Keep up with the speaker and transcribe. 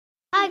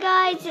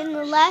guys, in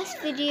the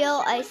last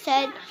video I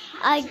said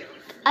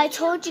I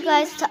told you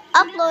guys to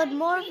upload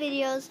more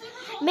videos.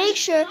 Make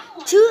sure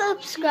to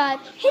subscribe,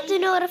 hit the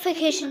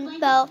notification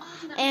bell,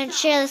 and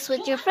share this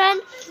with your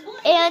friend.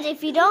 And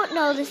if you don't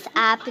know this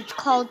app, it's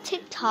called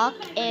TikTok,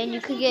 and you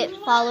could get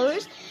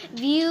followers,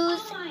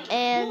 views,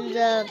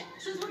 and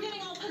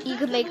you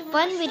can make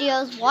fun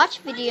videos,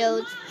 watch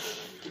videos.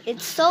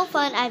 It's so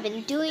fun. I've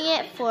been doing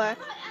it for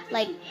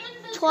like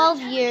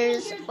 12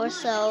 years or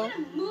so.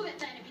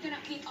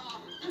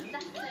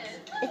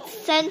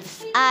 It's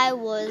since I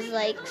was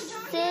like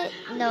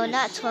no,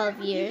 not 12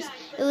 years.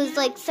 It was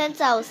like since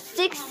I was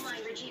 6.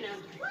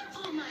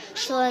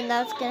 So then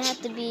that's gonna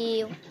have to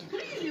be.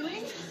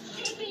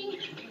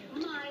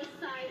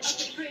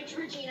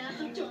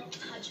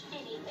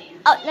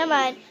 Oh, never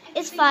mind.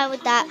 It's fine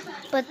with that.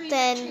 But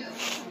then,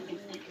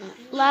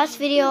 last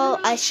video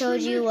I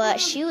showed you what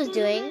she was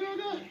doing,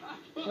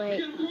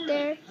 right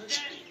there,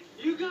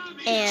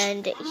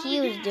 and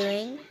he was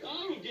doing.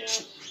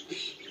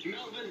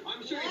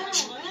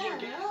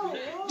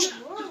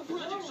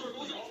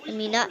 I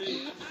mean, not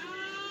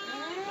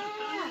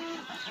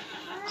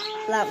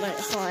that much.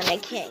 Hold on, I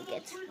can't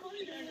get.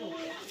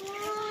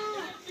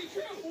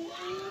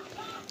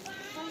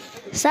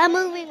 Stop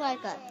moving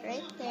like that,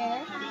 right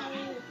there.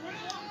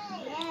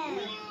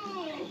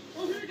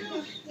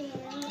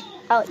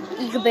 Oh,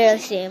 you can barely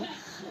see him.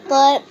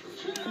 But,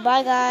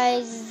 bye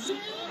guys.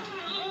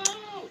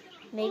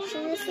 Make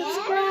sure to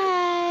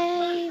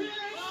subscribe.